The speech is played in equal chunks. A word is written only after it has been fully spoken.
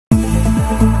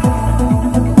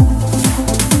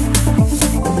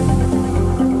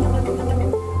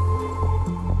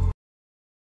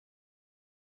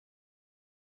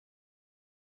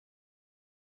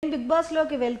Big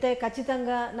బాస్లోకి వెళ్తే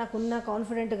ఖచ్చితంగా నాకున్న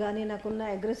కాన్ఫిడెంట్ కానీ నాకున్న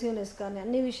అగ్రెసివ్నెస్ కానీ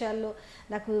అన్ని విషయాల్లో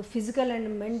నాకు ఫిజికల్ అండ్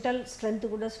మెంటల్ స్ట్రెంగ్త్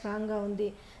కూడా స్ట్రాంగ్గా ఉంది,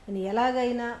 నేను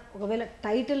ఎలాగైనా ఒకవేళ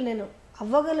టైటిల్ నేను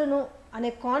అవ్వగలను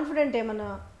అనే కాన్ఫిడెంట్ ఏమన్నా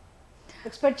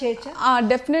ఎక్స్పెక్ట్ చేయొచ్చా?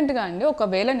 డెఫినెట్గా అండి.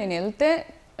 ఒకవేళ నేను వెళ్తే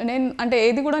నేను అంటే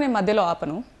ఏది కూడా నేను మధ్యలో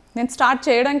ఆపను. నేను స్టార్ట్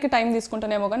చేయడానికి టైం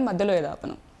తీసుకుంటానేమో కానీ మధ్యలో ఏది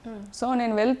ఆపను. సో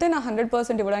నేను వెళ్తే నా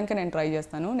 100% ఇవ్వడానికి నేను ట్రై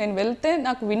చేస్తాను. నేను వెళ్తే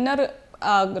నాకు విన్నర్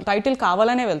టైటిల్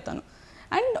కావాలనే వెళ్తాను.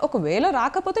 అండ్ ఒకవేళ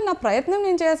రాకపోతే నా ప్రయత్నం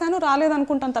నేను చేశాను,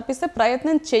 రాలేదనుకుంటాను తప్పిస్తే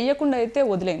ప్రయత్నం చేయకుండా అయితే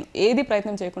వదిలేను. ఏది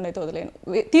ప్రయత్నం చేయకుండా అయితే వదిలేను.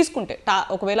 తీసుకుంటే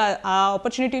ఒకవేళ ఆ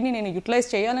ఆపర్చునిటీని నేను యూటిలైజ్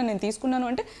చేయాలని నేను తీసుకున్నాను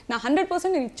అంటే నా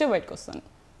 100% నేను ఇచ్చే బయటకు వస్తాను.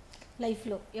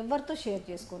 లైఫ్లో ఎవరితో షేర్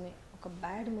చేసుకొని ఒక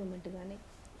బ్యాడ్ మూమెంట్ కానీ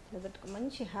లేదంటే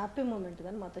మంచి హ్యాపీ మూమెంట్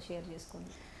కానీ మాతో షేర్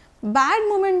చేసుకోండి. బ్యాడ్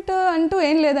మూమెంట్ అంటూ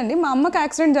ఏం లేదండి. మా అమ్మకి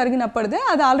యాక్సిడెంట్ జరిగినప్పటిదే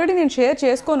అది ఆల్రెడీ నేను షేర్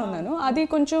చేసుకొని ఉన్నాను. అది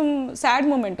కొంచెం సాడ్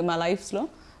మూమెంట్ మా లైఫ్లో.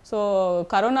 సో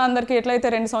కరోనా అందరికీ ఎట్లయితే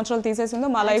 2 సంవత్సరాలు తీసేసిందో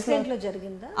మా లైఫ్లో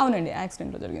జరిగిందా? అవునండి,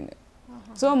 యాక్సిడెంట్లో జరిగింది.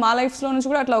 సో మా లైఫ్లో నుంచి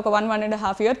కూడా అట్లా ఒక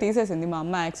 1.5 year తీసేసింది మా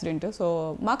అమ్మ యాక్సిడెంట్. సో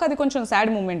మాకు అది కొంచెం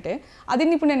సాడ్ మూమెంటే.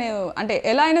 అది ఇప్పుడు నేను అంటే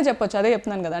ఎలా అయినా చెప్పొచ్చు, అదే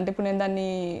చెప్తున్నాను కదా. అంటే ఇప్పుడు నేను దాన్ని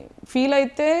ఫీల్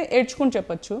అయితే ఏడ్చుకుని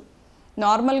చెప్పొచ్చు,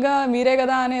 నార్మల్గా మీరే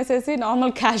కదా అనేసి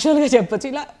నార్మల్ క్యాజువల్గా చెప్పొచ్చు.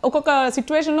 ఇలా ఒక్కొక్క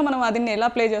సిచ్యువేషన్లో మనం అది ఎలా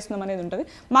ప్లే చేస్తున్నాం అనేది ఉంటుంది.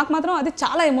 మాకు మాత్రం అది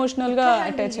చాలా ఎమోషనల్గా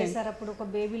అటాచ్ అయింది. అప్పుడు ఒక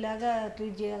బేబీ లాగా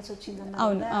ట్రీట్ చేయాల్సి వచ్చింది.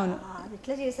 అవును అవును.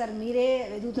 ఎట్లా చేశారు? మీరే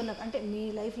ఎదుగుతున్న అంటే మీ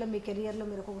లైఫ్లో మీ కెరియర్లో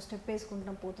మీరు ఒక స్టెప్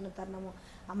వేసుకుంటున్నాం పోతున్న తరుణము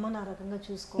అమ్మను ఆ రకంగా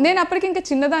చూసుకో. నేను అప్పటికి ఇంకా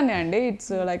చిన్నదాన్నే అండి.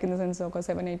 It's like in the sense ఒక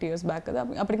 7-8 years బ్యాక్ కదా,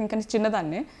 అప్పటికి ఇంకా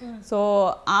చిన్నదాన్నే. సో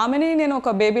ఆమెని నేను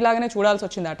ఒక బేబీ లాగానే చూడాల్సి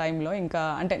వచ్చింది ఆ టైంలో. ఇంకా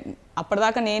అంటే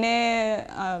అప్పటిదాకా నేనే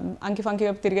అంకి ఫంకి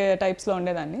తిరిగే టైప్స్లో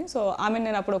ఉండేదాన్ని. సో ఆమెను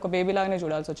నేను అప్పుడు ఒక బేబీ లాగానే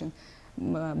చూడాల్సి వచ్చింది.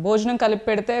 భోజనం కలిపి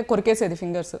పెడితే కొరికేసేది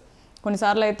ఫింగర్స్.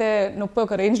 కొన్నిసార్లు అయితే నొప్పి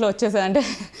ఒక రేంజ్లో వచ్చేసేది. అంటే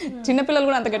చిన్నపిల్లలు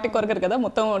కూడా అంత గట్టి కొరకరు కదా,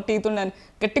 మొత్తం టీత్ ఉండని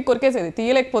గట్టి కొరికేసేది,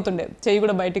 తీయలేకపోతుండే చెయ్యి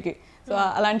కూడా బయటికి. సో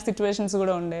అలాంటి సిచ్యువేషన్స్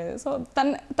కూడా ఉండేది. సో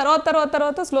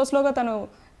తర్వాత స్లోగా తను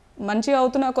మంచిగా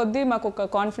అవుతున్న కొద్దీ మాకు ఒక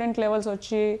కాన్ఫిడెంట్ లెవెల్స్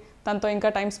వచ్చి తనతో ఇంకా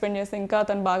టైం స్పెండ్ చేస్తే ఇంకా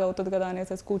తను బాగా అవుతుంది కదా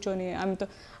అనేసి కూర్చొని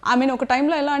ఆమెను ఒక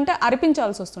టైంలో ఎలా అంటే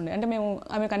అరిపించాల్సి వస్తుండే. అంటే మేము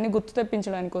ఆమెకు అన్ని గుర్తు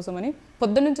తెప్పించడానికి కోసమని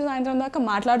పొద్దున్న నుంచి సాయంత్రం దాకా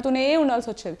మాట్లాడుతూనే ఉండాల్సి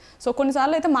వచ్చేది. సో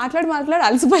కొన్నిసార్లు అయితే మాట్లాడి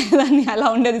అలసిపోయేదాన్ని. అలా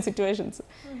ఉండేది సిచ్యువేషన్స్.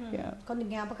 కొన్ని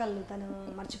జ్ఞాపకాలు తను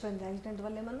మర్చిపోయింది యాక్సిడెంట్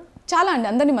వల్ల ఏమన్నా? చాలా అండి,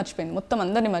 అందరినీ మర్చిపోయింది, మొత్తం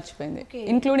అందరినీ మర్చిపోయింది,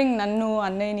 ఇంక్లూడింగ్ నన్ను,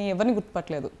 అన్నయ్యని, ఎవరిని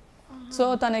గుర్తుపట్టలేదు. సో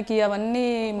తనకి అవన్నీ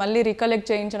మళ్ళీ రికలెక్ట్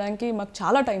చేయించడానికి మాకు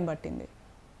చాలా టైం పట్టింది.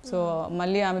 సో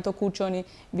మళ్ళీ ఆమెతో కూర్చొని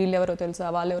వీళ్ళెవరో తెలుసా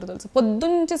వాళ్ళెవరో తెలుసా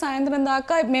పొద్దున్నుంచి సాయంత్రం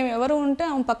దాకా మేము ఎవరు ఉంటే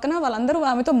ఆమె పక్కన వాళ్ళందరూ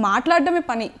ఆమెతో మాట్లాడడమే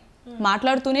పని,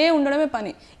 మాట్లాడుతూనే ఉండడమే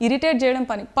పని, ఇరిటేట్ చేయడం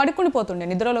పని. పడుకునిపోతుండే,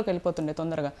 నిద్రలోకి వెళ్ళిపోతుండే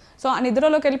తొందరగా. సో ఆ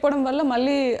నిద్రలోకి వెళ్ళిపోవడం వల్ల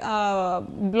మళ్ళీ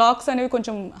బ్లాక్స్ అనేవి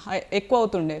కొంచెం ఎక్కువ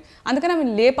అవుతుండే. అందుకని ఆమె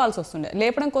లేపాల్సి వస్తుండే.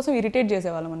 లేపడం కోసం ఇరిటేట్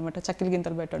చేసేవాళ్ళం అనమాట. చక్కిలి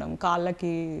గింతలు పెట్టడం,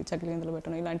 కాళ్ళకి చక్కిలి గింతలు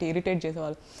పెట్టడం, ఇలాంటి ఇరిటేట్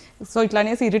చేసేవాళ్ళు. సో ఇట్లా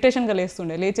అనేసి ఇరిటేషన్గా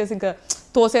లేస్తుండే, లేచేసి ఇంకా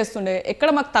తోసేస్తుండే. ఎక్కడ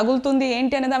మాకు తగులుతుంది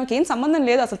ఏంటి అనేది ఆమెకి ఏం సంబంధం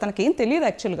లేదు అసలు. తనకేం తెలియదు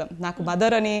యాక్చువల్గా. నాకు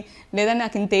మదర్ అని లేదని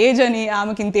నాకు ఇంత ఏజ్ అని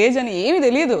ఆమెకి ఇంత ఏజ్ అని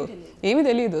ఏమీ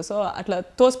తెలియదు. సో అట్లా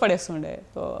తోసిపడేస్తుండే.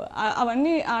 సో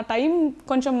అవన్నీ ఆ టైం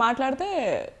కొంచెం మాట్లాడితే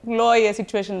లో అయ్యే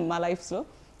సిచ్యువేషన్ మా లైఫ్లో.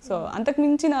 సో అంతకు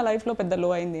మించి నా లైఫ్లో పెద్ద లో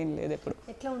అయింది ఏం లేదు. ఎప్పుడు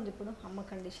ఎట్లా ఉంది ఇప్పుడు అమ్మ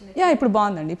కండిషన్? ఇప్పుడు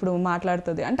బాగుందండి. ఇప్పుడు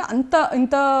మాట్లాడుతుంది. అంటే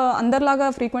ఇంత అందరిలాగా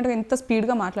ఫ్రీక్వెంట్గా ఇంత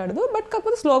స్పీడ్గా మాట్లాడదు, బట్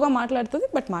కాకపోతే స్లోగా మాట్లాడుతుంది,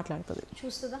 బట్ మాట్లాడుతుంది.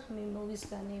 చూస్తుందా మీ మూవీస్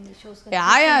కానీ మీ షోస్?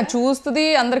 చూస్తుంది,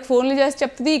 అందరికి ఫోన్లు చేసి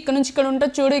చెప్తుంది, ఇక్కడ నుంచి ఇక్కడ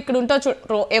ఉంటుంది చూడు, ఇక్కడ ఉంటుంది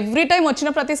చూడు. ఎవ్రీ టైం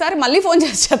వచ్చిన ప్రతిసారి మళ్ళీ ఫోన్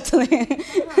చేసి చెప్తుంది,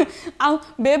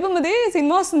 బేబమ్మది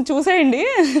సినిమా వస్తుంది చూసేయండి,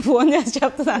 ఫోన్ చేసి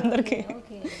చెప్తుంది అందరికి.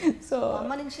 సో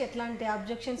అమ్మ నుంచి ఎట్లాంటి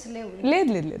అబ్జెక్షన్స్ లేవు?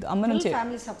 లేదు అమ్మ నుంచి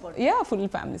ఫుల్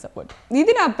ఫ్యామిలీ సపోర్ట్.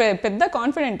 ఇది నా పెద్ద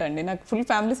కాన్ఫిడెంట్ అండి. నాకు ఫుల్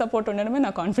ఫ్యామిలీ సపోర్ట్ ఉండడమే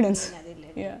నా కాన్ఫిడెన్స్.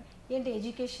 ఏంటి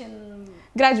ఎడ్యుకేషన్?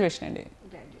 గ్రాడ్యుయేషన్ అండి.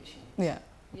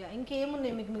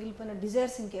 ఇంకేమున్నాయి మీకు మిగిలిపోయిన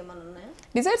డిజైర్స్? ఇంకేమన్నా ఉన్నాయా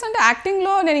డిజైర్స్? అంటే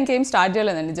యాక్టింగ్లో నేను ఇంకేం స్టార్ట్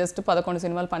చేయలేదండి. జస్ట్ 11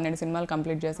 సినిమాలు 12 సినిమాలు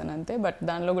కంప్లీట్ చేశాను అంతే. బట్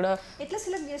దానిలో కూడా ఎట్లా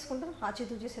సెలెక్ట్ చేసుకుంటారు?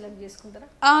 ఆచితూచి సెలెక్ట్ చేసుకుంటారా?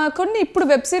 కొన్ని ఇప్పుడు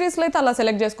వెబ్ సిరీస్లో అయితే అలా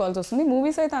సెలెక్ట్ చేసుకోవాల్సి వస్తుంది.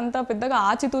 మూవీస్ అయితే అంత పెద్దగా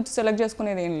ఆచితూచి సెలెక్ట్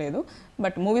చేసుకునేది ఏం లేదు.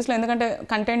 బట్ మూవీస్లో ఎందుకంటే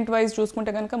కంటెంట్ వైజ్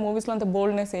చూసుకుంటే కనుక మూవీస్లో అంత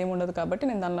బోల్డ్నెస్ ఏమి ఉండదు కాబట్టి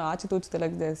నేను దానిలో ఆచితూచి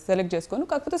సెలెక్ట్ చేసుకోను.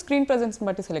 కాకపోతే స్క్రీన్ ప్రెజెన్స్ని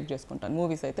బట్టి సెలెక్ట్ చేసుకుంటాను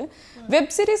మూవీస్ అయితే.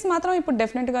 వెబ్ సిరీస్ మాత్రం ఇప్పుడు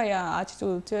డెఫినెట్గా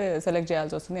ఆచితూచి సెలెక్ట్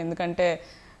చేయాల్సి వస్తుంది. ఎందుకంటే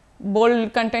బోల్డ్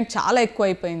కంటెంట్ చాలా ఎక్కువ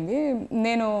అయిపోయింది.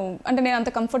 నేను అంత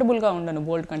కంఫర్టబుల్గా ఉండను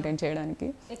బోల్డ్ కంటెంట్ చేయడానికి.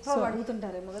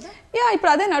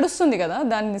 ఇప్పుడు అదే నడుస్తుంది కదా,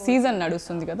 దాని సీజన్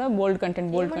నడుస్తుంది కదా, బోల్డ్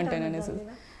కంటెంట్ అనేసి.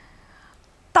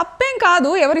 తప్పేం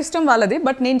కాదు, ఎవరి ఇష్టం వాళ్ళది.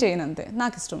 బట్ నేను చేయను అంతే,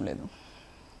 నాకు ఇష్టం లేదు.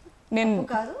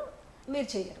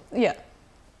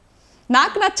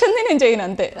 నాకు నచ్చింది నేను చేయను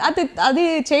అంతే. అది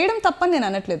చేయడం తప్పని నేను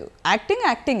అనట్లేదు.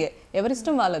 యాక్టింగే,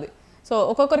 ఎవరిష్టం వాళ్ళది. సో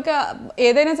ఒక్కొక్కరికి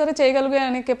ఏదైనా సరే చేయగలిగే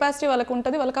అనే కెపాసిటీ వాళ్ళకి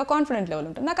ఉంటుంది, వాళ్ళకి ఆ కాన్ఫిడెంట్ లెవెల్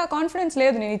ఉంటుంది. నాకు ఆ కాన్ఫిడెన్స్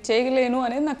లేదు, నేను ఇది చేయలేను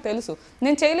అనేది నాకు తెలుసు.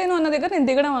 నేను చేయలేను అన్న దగ్గర నేను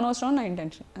దిగడం అనవసరం నా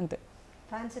ఇంటెన్షన్ అంతే.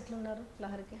 ఫ్యాన్స్ ఎట్లున్నారు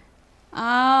లహరికి?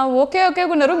 ఓకే ఓకే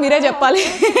ఉన్నారు, మీరే చెప్పాలి.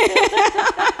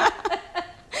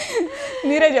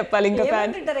 మీరే చెప్పాలి. ఇంకా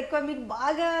ఫ్యాన్స్ ఎక్కువ మీకు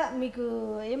బాగా మీకు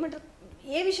ఏమంటారు,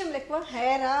 ఏ విషయంలో ఎక్కువ?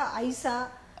 హెయిరా, ఐసా,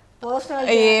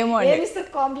 ఏమో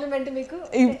కాంప్లిమెంట్ మీకు?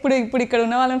 ఇప్పుడు ఇక్కడ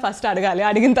ఉన్న వాళ్ళని ఫస్ట్ అడగాలి,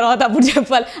 అడిగిన తర్వాత అప్పుడు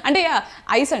చెప్పాలి. అంటే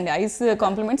ఐస్ అండి, ఐస్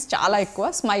కాంప్లిమెంట్స్ చాలా ఎక్కువ.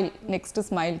 స్మైల్, నెక్స్ట్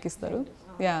స్మైల్కి ఇస్తారు.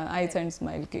 ఐస్ అండ్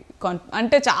స్మైల్కి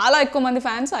అంటే చాలా ఎక్కువ మంది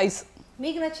ఫ్యాన్స్ ఐస్.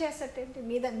 మీకు నచ్చే అసెట్ ఏంటి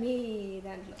మీ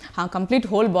దాంట్లో? కంప్లీట్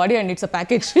హోల్ బాడీ అండి, ఇట్స్ అ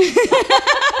ప్యాకేజ్.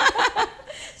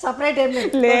 సపరేట్ ఏం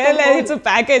లేదు, లేదు ఇట్స్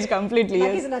ప్యాకేజ్ కంప్లీట్లీ.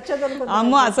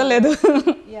 అమ్మో అసలు లేదు,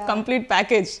 కంప్లీట్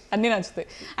ప్యాకేజ్ అన్నీ నచ్చుతాయి.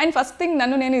 అండ్ ఫస్ట్ థింగ్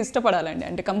నన్ను నేను ఇష్టపడాలండి,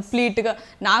 అంటే కంప్లీట్గా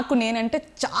నాకు నేనంటే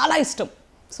చాలా ఇష్టం.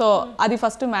 సో అది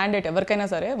ఫస్ట్ మ్యాండేట్ ఎవరికైనా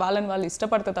సరే, వాళ్ళని వాళ్ళు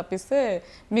ఇష్టపడితే తప్పిస్తే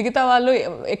మిగతా వాళ్ళు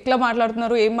ఎట్లా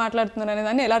మాట్లాడుతున్నారు, ఏం మాట్లాడుతున్నారు అనే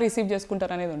దాన్ని ఎలా రిసీవ్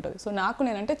చేసుకుంటారు అనేది ఉంటుంది. సో నాకు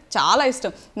నేనంటే చాలా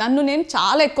ఇష్టం, నన్ను నేను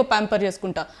చాలా ఎక్కువ ప్యాంపర్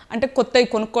చేసుకుంటా. అంటే కొత్తవి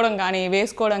కొనుక్కోవడం కానీ,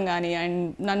 వేసుకోవడం కానీ, అండ్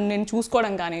నన్ను నేను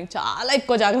చూసుకోవడం కానీ చాలా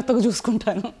ఎక్కువ జాగ్రత్తగా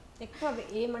చూసుకుంటాను. ఎక్కువ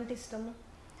ఏమంటే ఇష్టము?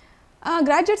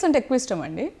 గ్రాడ్యుయేట్స్ అంటే ఎక్కువ ఇష్టం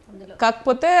అండి.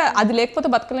 కాకపోతే అది లేకపోతే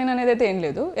బతకలేను అనేది అయితే ఏం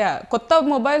లేదు. కొత్త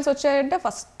మొబైల్స్ వచ్చాయంటే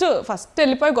ఫస్ట్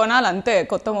వెళ్ళిపోయి కొనాలి అంతే.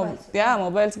 కొత్త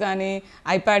మొబైల్స్ కానీ,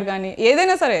 ఐప్యాడ్ కానీ,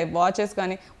 ఏదైనా సరే,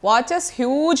 వాచెస్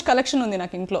హ్యూజ్ కలెక్షన్ ఉంది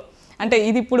నాకు ఇంట్లో. అంటే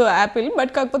ఇది ఇప్పుడు యాపిల్,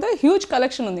 బట్ కాకపోతే హ్యూజ్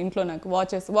కలెక్షన్ ఉంది ఇంట్లో నాకు.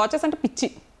 వాచెస్ అంటే పిచ్చి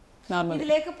నార్మల్. ఇది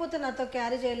లేకపోతే నాతో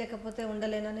క్యారీ చేయలేకపోతే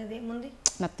ఉండలేను అనేది ఏముంది?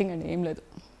 నథింగ్ అండి, ఏం లేదు.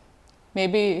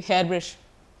 మేబీ హెయిర్ బ్రష్,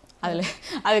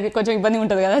 అది కొంచెం ఇబ్బంది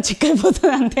ఉంటుంది కదా,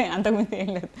 చిక్కైపోతుంది అంతే, అంతకుమించి ఏం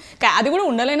లేదు. అది కూడా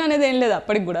ఉండలేను అనేది ఏం లేదు,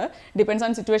 అప్పటికి కూడా డిపెండ్స్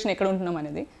ఆన్ సిచ్యువేషన్ ఎక్కడ ఉంటున్నాం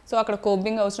అనేది. సో అక్కడ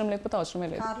కోపింగ్ అవసరం లేకపోతే అవసరమే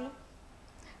లేదు.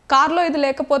 కార్లో ఇది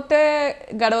లేకపోతే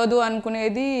గడవదు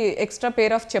అనుకునేది extra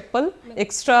pair of చెప్పల్,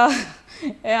 extra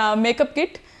makeup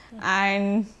kit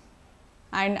and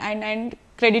and and and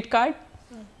credit card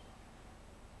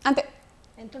అంతే.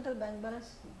 ఎంత ఉంటుంది బ్యాంక్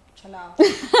బ్యాలెన్స్? చాలా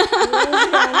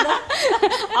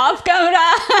ఆఫ్ కెమెరా,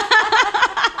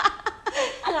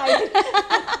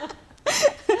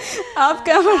 ఆఫ్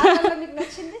కెమెరా.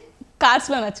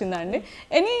 కార్స్లో నచ్చిందా అండి?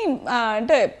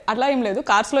 అంటే అట్లా ఏం లేదు,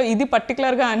 కార్స్లో ఇది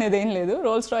పర్టికులర్గా అనేది ఏం లేదు.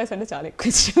 రోల్స్ రాయ్స్ అంటే చాలా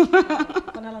ఎక్కువ ఇష్టం.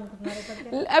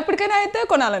 ఎప్పటికైనా అయితే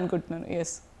కొనాలనుకుంటున్నాను.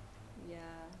 ఎస్.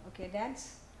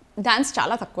 డాన్స్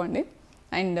చాలా తక్కువ అండి.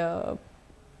 అండ్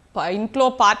ఇంట్లో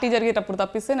పార్టీ జరిగేటప్పుడు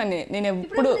తప్పిస్తే నేను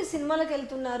ఎప్పుడు సినిమాలకు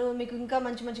వెళ్తున్నారు, మీకు ఇంకా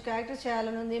మంచి మంచి క్యారెక్టర్స్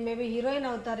చేయాలని ఉంది, మేబీ హీరోయిన్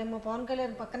అవుతారేమో, పవన్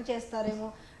కళ్యాణ్ పక్కన చేస్తారేమో,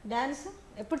 డాన్స్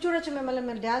ఎప్పుడు చూడొచ్చు మిమ్మల్ని?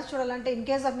 మీరు డాన్స్ చూడాలంటే ఇన్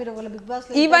కేస్ ఆఫ్ మీరు బిగ్ బాస్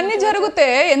ఇవన్నీ జరిగితే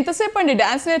ఎంతసేపు అండి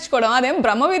డాన్స్ నేర్చుకోవడం? అదేం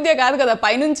బ్రహ్మ విద్య కాదు కదా,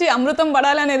 పైనుంచి అమృతం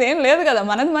పడాలి అనేది ఏం లేదు కదా,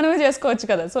 మనమే చేసుకోవచ్చు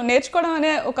కదా. సో నేర్చుకోవడం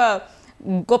అనే ఒక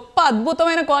గొప్ప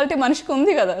అద్భుతమైన క్వాలిటీ మనిషికి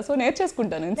ఉంది కదా, సో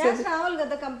నేర్చేసుకుంటాను. రావాలి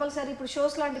కదా కంపల్సరీ, ఇప్పుడు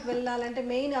షోస్ లాంటికి వెళ్ళాలంటే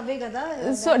మెయిన్ అవే కదా.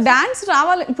 సో డాన్స్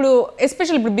రావాలి. ఇప్పుడు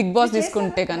ఎస్పెషల్ ఇప్పుడు బిగ్ బాస్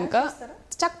తీసుకుంటే కనుక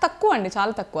తక్కువ అండి,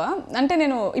 చాలా తక్కువ. అంటే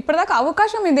నేను ఇప్పటిదాకా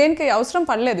అవకాశం దేనికి అవసరం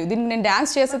పడలేదు. దీనికి నేను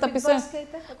డాన్స్ చేస్తే తప్పిస్తే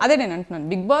అదే నేను అంటున్నాను,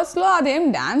 బిగ్ బాస్లో అదేం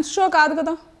డాన్స్ షో కాదు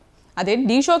కదా, అదే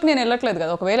డీ షోకి నేను వెళ్ళట్లేదు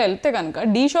కదా. ఒకవేళ వెళ్తే కనుక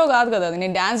డీ షో కాదు కదా అది,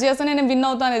 నేను డాన్స్ చేస్తే నేను విన్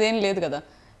అవుతాను అనేది ఏం లేదు కదా.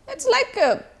 ఇట్స్ లైక్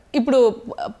ఇప్పుడు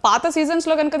పాత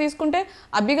సీజన్స్లో కనుక తీసుకుంటే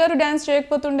అభి గారు డ్యాన్స్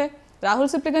చేయకపోతుండే,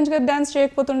 రాహుల్ సిప్లిగంజ్ గారు డ్యాన్స్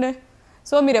చేయకపోతుండే.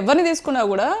 సో మీరు ఎవరిని తీసుకున్నా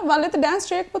కూడా వాళ్ళైతే డ్యాన్స్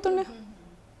చేయకపోతుండే.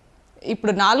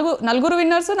 ఇప్పుడు నలుగురు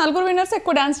విన్నర్స్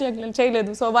ఎక్కువ డ్యాన్స్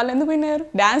చేయలేదు. సో వాళ్ళు ఎందుకు విన్ అయ్యారు?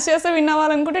 డ్యాన్స్ చేస్తే విన్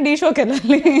అవ్వాలనుకుంటే డీ షోకి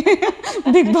వెళ్ళాలి,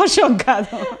 బిగ్ బాస్ షోకి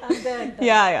కాదు.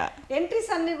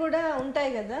 ఎంట్రీస్ అన్ని కూడా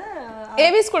ఉంటాయి కదా,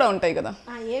 ఏవీస్ కూడా ఉంటాయి కదా.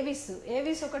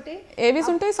 ఏవీస్ ఒకటి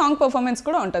ఏవీస్ ఉంటాయి, సాంగ్ పర్ఫార్మెన్స్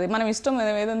కూడా ఉంటుంది. మనం ఇష్టం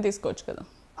ఏదైనా తీసుకోవచ్చు కదా.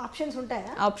 ఆప్షన్స్ ఉంటాయా?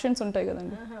 ఆప్షన్స్ ఉంటాయి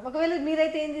కదండి. ఒకవేళ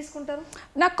మీరైతే ఏం తీసుకుంటారు?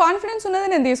 నాకు కాన్ఫిడెన్స్ ఉన్నది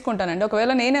నేను తీసుకుంటానండి.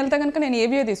 ఒకవేళ నేను వెళ్తే కనుక నేను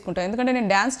ఏవీఏ తీసుకుంటాను. ఎందుకంటే నేను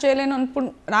డ్యాన్స్ చేయలేను అప్పుడు,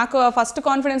 నాకు ఫస్ట్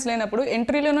కాన్ఫిడెన్స్ లేనప్పుడు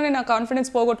ఎంట్రీలోనే నేను ఆ కాన్ఫిడెన్స్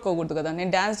పోగొట్టుకోకూడదు కదా.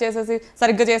 నేను డ్యాన్స్ చేసేసి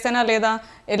సరిగ్గా చేసేనా లేదా,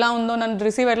 ఎలా ఉందో, నన్ను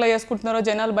రిసీవ్ ఎట్లా చేసుకుంటున్నారో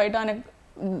జనాలు బయట అనే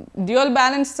డ్యూయల్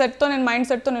బ్యాలెన్స్ సెట్తో నేను మైండ్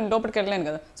సెట్తో నేను లోపలికి వెళ్ళలేను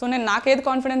కదా. సో నేను నాకేది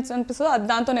కాన్ఫిడెన్స్ అనిపిస్తుందో అది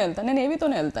దాంతోనే వెళ్తాను. నేను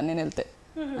ఏవీతోనే వెళ్తాను నేను వెళ్తే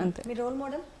అంతే. మీ రోల్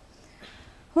మోడల్?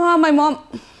 My mom.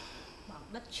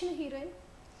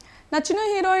 నచ్చిన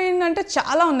హీరోయిన్ అంటే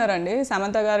చాలా ఉన్నారండి.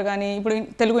 సమంత గారు కానీ, ఇప్పుడు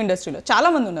తెలుగు ఇండస్ట్రీలో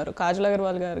చాలామంది ఉన్నారు. కాజల్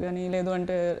అగర్వాల్ గారు కానీ, లేదు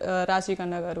అంటే రాశి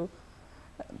ఖన్నా గారు,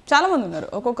 చాలామంది ఉన్నారు.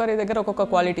 ఒక్కొక్కరి దగ్గర ఒక్కొక్క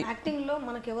క్వాలిటీ. యాక్టింగ్లో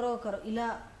మనకు ఎవరో ఒకరు ఇలా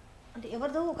అంటే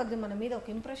ఎవరిదో ఒకరిది మన మీద ఒక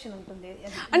ఇంప్రెషన్ ఉంటుంది.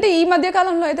 అంటే ఈ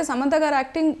మధ్యకాలంలో అయితే సమంత గారు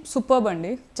యాక్టింగ్ సూపర్బ్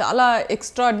అండి, చాలా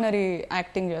ఎక్స్ట్రాడినరీ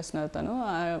యాక్టింగ్ చేస్తున్నారు తను.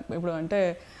 ఇప్పుడు అంటే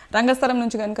రంగస్థలం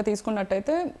నుంచి కనుక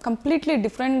తీసుకున్నట్టయితే కంప్లీట్లీ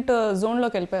డిఫరెంట్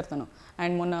జోన్లోకి వెళ్ళిపోయారు తను.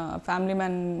 అండ్ మొన్న ఫ్యామిలీ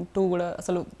మ్యాన్ 2 కూడా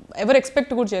అసలు ఎవరు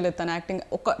ఎక్స్పెక్ట్ కూడా చేయలేదు తన యాక్టింగ్.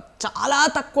 ఒక చాలా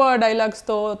తక్కువ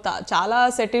డైలాగ్స్తో చాలా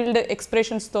సెటిల్డ్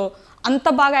ఎక్స్ప్రెషన్స్తో అంత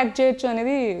బాగా యాక్ట్ చేయొచ్చు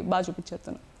అనేది బాగా చూపించారు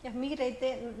తను. మీరైతే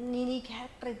నేను ఈ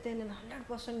క్యారెక్టర్ అయితే నేను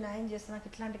 100% న్యాయం చేస్తాను, నాకు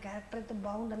ఇట్లాంటి క్యారెక్టర్ అయితే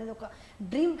బాగుంది అనేది ఒక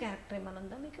డ్రీమ్ క్యారెక్టర్ ఏమైనా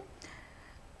ఉందా మీకు?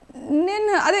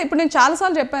 ఇప్పుడు నేను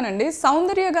చాలాసార్లు చెప్పానండి,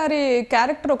 సౌందర్య గారి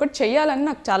క్యారెక్టర్ ఒకటి చెయ్యాలని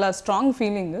నాకు చాలా స్ట్రాంగ్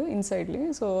ఫీలింగ్ ఇన్సైడ్లీ.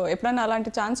 సో ఎప్పుడైనా అలాంటి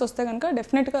ఛాన్స్ వస్తే కనుక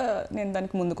డెఫినెట్గా నేను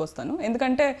దానికి ముందుకు వస్తాను.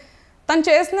 ఎందుకంటే తను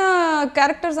చేసిన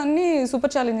క్యారెక్టర్స్ అన్నీ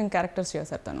సూపర్ ఛాలెంజింగ్ క్యారెక్టర్స్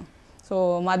చేశారు తను. సో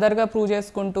మదర్గా ప్రూవ్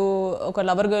చేసుకుంటూ, ఒక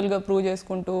లవర్ గర్ల్గా ప్రూవ్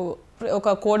చేసుకుంటూ,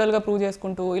 ఒక కోడల్గా ప్రూవ్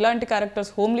చేసుకుంటూ, ఇలాంటి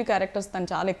క్యారెక్టర్స్, హోమ్లీ క్యారెక్టర్స్ తను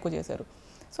చాలా ఎక్కువ చేశారు.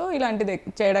 సో ఇలాంటిది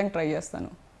చేయడానికి ట్రై చేస్తాను.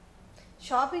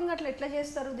 షాపింగ్ అట్లా ఎట్లా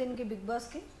చేస్తారు దీనికి బిగ్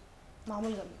బాస్కి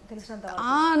మామూలుగా తెలిసినంత?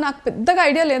 నాకు పెద్దగా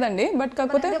ఐడియా లేదండి, బట్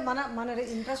కాకపోతే మన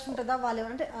ఇంట్రెస్ట్ ఉంటుందా వాళ్ళు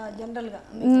అంటే జనరల్గా?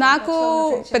 నాకు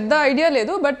పెద్ద ఐడియా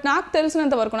లేదు, బట్ నాకు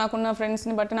తెలిసినంత వరకు, నాకున్న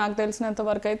ఫ్రెండ్స్ని బట్టి నాకు తెలిసినంత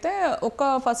వరకు అయితే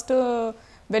ఒక ఫస్ట్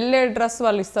వెళ్ళే డ్రెస్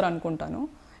వాళ్ళు ఇస్తారు అనుకుంటాను.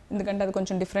 ఎందుకంటే అది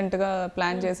కొంచెం డిఫరెంట్గా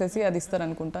ప్లాన్ చేసేసి అది ఇస్తారు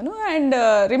అనుకుంటాను. అండ్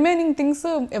రిమైనింగ్ థింగ్స్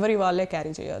ఎవరి వాళ్ళే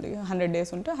క్యారీ చేయాలి. 100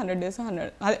 days ఉంటే 100 days,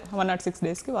 అదే 106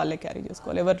 daysకి వాళ్ళే క్యారీ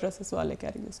చేసుకోవాలి, ఎవరి డ్రెస్సెస్ వాళ్ళే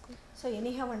క్యారీ చేసుకోవాలి. సో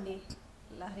ఎనీహౌ అండి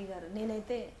లహరి గారు,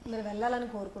 నేనైతే మీరు వెళ్ళాలని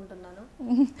కోరుకుంటున్నాను.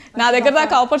 నా దగ్గర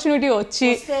దాకా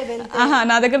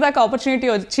ఆపర్చునిటీ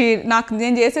వచ్చి నాకు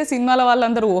నేను చేసే సినిమాల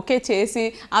వాళ్ళందరూ ఓకే చేసి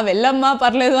వెళ్ళమ్మా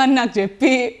పర్లేదు అని నాకు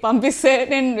చెప్పి పంపిస్తే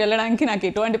నేను వెళ్ళడానికి నాకు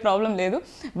ఎటువంటి ప్రాబ్లం లేదు.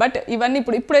 బట్ ఇవన్నీ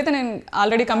ఇప్పుడైతే నేను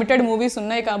ఆల్రెడీ కమిటెడ్ మూవీస్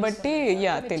ఉన్నాయి కాబట్టి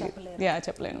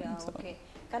చెప్పలేను.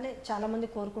 కానీ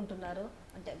చాలామంది కోరుకుంటున్నారు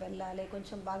అంటే వెళ్ళాలి,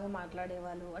 కొంచెం బాగా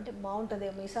మాట్లాడేవాళ్ళు అంటే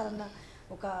బాగుంటుందేమో ఈసారన్నా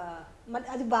ఒక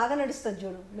అది బాగా నడుస్తుంది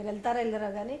చూడు, మీరు వెళ్ళరా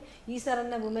కానీ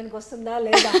ఈసారన్నా ఉమెన్కి వస్తుందా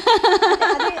లేదా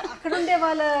అది అక్కడ ఉండే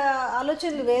వాళ్ళ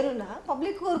ఆలోచనలు వేరున్నా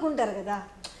పబ్లిక్ కోరుకుంటారు కదా,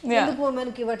 ఎందుకు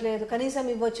ఉమెన్కి ఇవ్వట్లేదు, కనీసం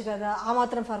ఇవ్వచ్చు కదా, ఆ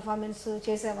మాత్రం పర్ఫార్మెన్స్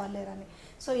చేసేవాళ్ళు లేరని.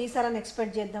 సో ఈసారి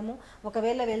ఎక్స్పెక్ట్ చేద్దాము.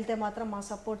 ఒకవేళ వెళ్తే మాత్రం మా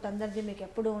సపోర్ట్ అందరిది మీకు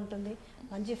ఎప్పుడూ ఉంటుంది,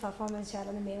 మంచి పర్ఫార్మెన్స్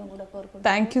చేయాలని మేము కూడా కోరుకుంటాం.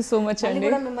 థ్యాంక్ యూ సో మచ్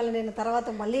అండి. మిమ్మల్ని నేను తర్వాత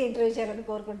మళ్ళీ ఇంటర్వ్యూ చేయాలని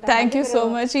కోరుకుంటాను. Thank you so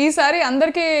much. ఈసారి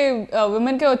అందరికీ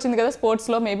ఉమెన్కే వచ్చింది కదా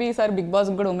స్పోర్ట్స్లో, మేబీ ఈసారి బిగ్ బాస్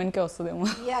కూడా ఉమెన్కే వస్తుందేమో.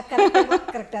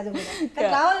 కరెక్ట్, అది కూడా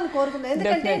రావాలని కోరుకుంటాను.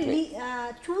 ఎందుకంటే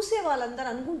చూసే వాళ్ళందరూ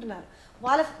అనుకుంటున్నారు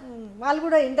వాళ్ళు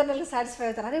కూడా ఇంటర్నల్గా సాటిస్ఫై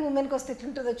అవుతారు, అరే ఉమెన్కి వస్తే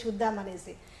ఎట్లుంటుందో చూద్దాం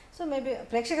అనేసి. సో మేబీ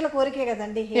ప్రేక్షకుల కోరికే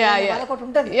కదండి, వాళ్ళకొకటి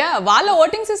ఉంటుంది. వాళ్ళ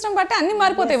ఓటింగ్ సిస్టమ్ బట్టి అన్ని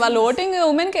మారిపోతాయి. వాళ్ళు ఓటింగ్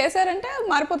ఉమెన్కి వేసారంటే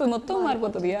మారిపోతుంది, మొత్తం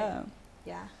మారిపోతుంది.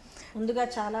 ముందుగా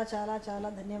చాలా చాలా చాలా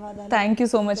ధన్యవాదాలు. థ్యాంక్ యూ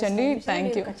సో మచ్ అండి.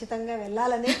 Thank you. ఖచ్చితంగా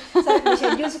వెళ్ళాలని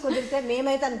షెడ్యూల్స్ కుదిరితే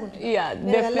మేమైతే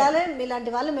అనుకుంటున్నాం వెళ్ళాలి,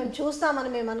 మీలాంటి వాళ్ళు మేము చూస్తామని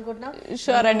మేము అనుకుంటున్నాం.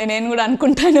 షూర్ అండి, నేను కూడా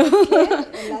అనుకుంటాను.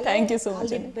 Thank you so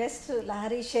much. Best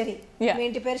Lahari షెరీ. మీ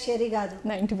ఇంటి పేరు షెరీ కాదు,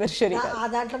 నా ఇంటి పేరు షెరీ. ఆ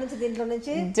దాంట్లో నుంచి దీంట్లో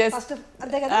నుంచి ఫస్ట్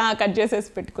అంతే కదా కట్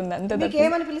చేసేసి పెట్టుకుంది అంతే. మీకు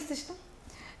ఏమని పిలిస్తే ఇష్టం?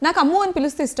 నాకు అమ్ము అని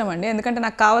పిలిస్తే ఇష్టం అండి, ఎందుకంటే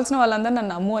నాకు కావాల్సిన వాళ్ళందరూ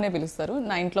నన్ను అమ్ము అనే పిలుస్తారు.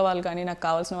 నా ఇంట్లో వాళ్ళు కానీ నాకు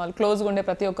కావాల్సిన వాళ్ళు క్లోజ్గా ఉండే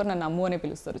ప్రతి ఒక్కరు నన్ను అమ్ము అనే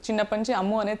పిలుస్తారు. చిన్నప్పటి నుంచి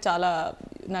అమ్ము అనేది చాలా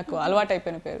నాకు అలవాటు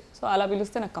అయిపోయిన పేరు. సో అలా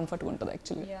పిలిస్తే నాకు కంఫర్ట్గా ఉంటుంది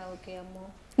actually. Okay Ammu.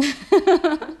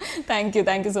 Thank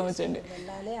you so much అండి.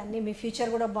 వెళ్ళాలి, అన్ని మీ ఫ్యూచర్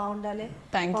కూడా బాగుండాలి.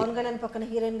 పవన్ కళ్యాణ్ పక్కన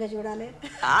హీరోయిన్ గా చూడాలి.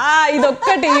 ఇది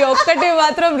ఒక్కటి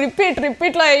మాత్రం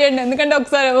రిపీట్లో వేయండి, ఎందుకంటే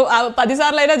ఒకసారి 10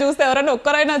 సార్లు అయినా చూస్తే ఎవరైనా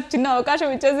ఒక్కరైనా చిన్న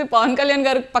అవకాశం ఇచ్చేసి పవన్ కళ్యాణ్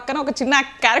గారి పక్కన ఒక చిన్న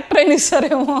క్యారెక్టర్ అయినా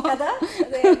ఇస్తారేమో కదా.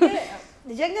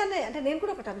 నిజంగానే అంటే నేను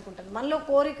కూడా ఒకటి అనుకుంటాను, మనలో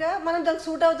కోరిక మనం దానికి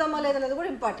సూట్ అవుతామా లేదనేది కూడా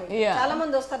ఇంపార్టెంట్. చాలా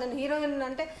మంది వస్తారు, నేను హీరోయిన్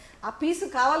అంటే ఆ పీస్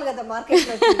కావాలి కదా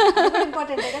మార్కెట్లో,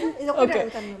 ఇంపార్టెంట్. కానీ ఇది ఒకటి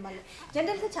అడుగుతాను మిమ్మల్ని,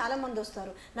 జనరల్గా చాలా మంది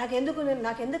వస్తారు నాకు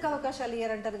ఎందుకు అవకాశాలు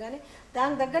ఇయ్యారంటారు, కానీ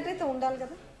దానికి తగ్గట్టయితే ఉండాలి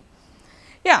కదా.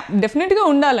 డెఫినెట్గా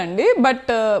ఉండాలండి,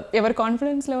 బట్ ఎవరి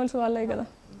కాన్ఫిడెన్స్ లెవెల్స్ వాళ్ళే కదా.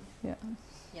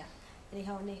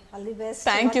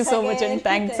 Thank you so much and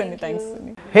thanks.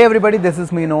 Hey everybody, this is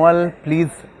me Noel.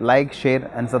 Please like, share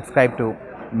and subscribe to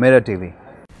Mirror TV.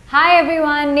 Hi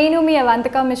everyone, Nenu mi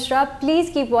Avantika Mishra. Please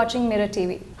keep watching Mirror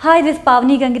TV. Hi, this is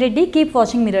Pavni Gangireddy. Keep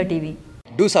watching Mirror TV.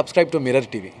 Do subscribe to Mirror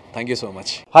TV. Thank you so much.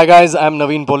 Hi guys, I'm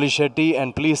Naveen Polishetty and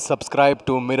please subscribe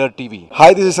to Mirror TV. Hi,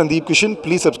 this is Sandeep Kishan.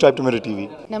 Please subscribe to Mirror TV.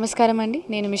 Namaskaram andi,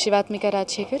 nenu mi Shivatmika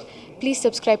Rajshekhar. Please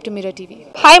subscribe to Mirror TV.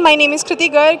 Hi, my name is Kriti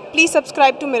Garg. Please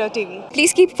subscribe to Mirror TV.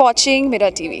 Please keep watching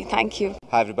Mirror TV. Thank you.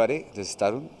 Hi everybody, this is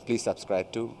Tarun. Please subscribe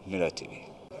to Mirror TV.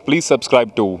 Please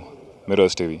subscribe to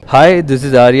Mirrors TV. Hi, this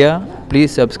is Arya.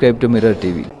 Please subscribe to Mirror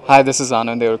TV. Hi, this is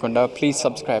Anand Devarkonda. Please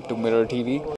subscribe to Mirror TV.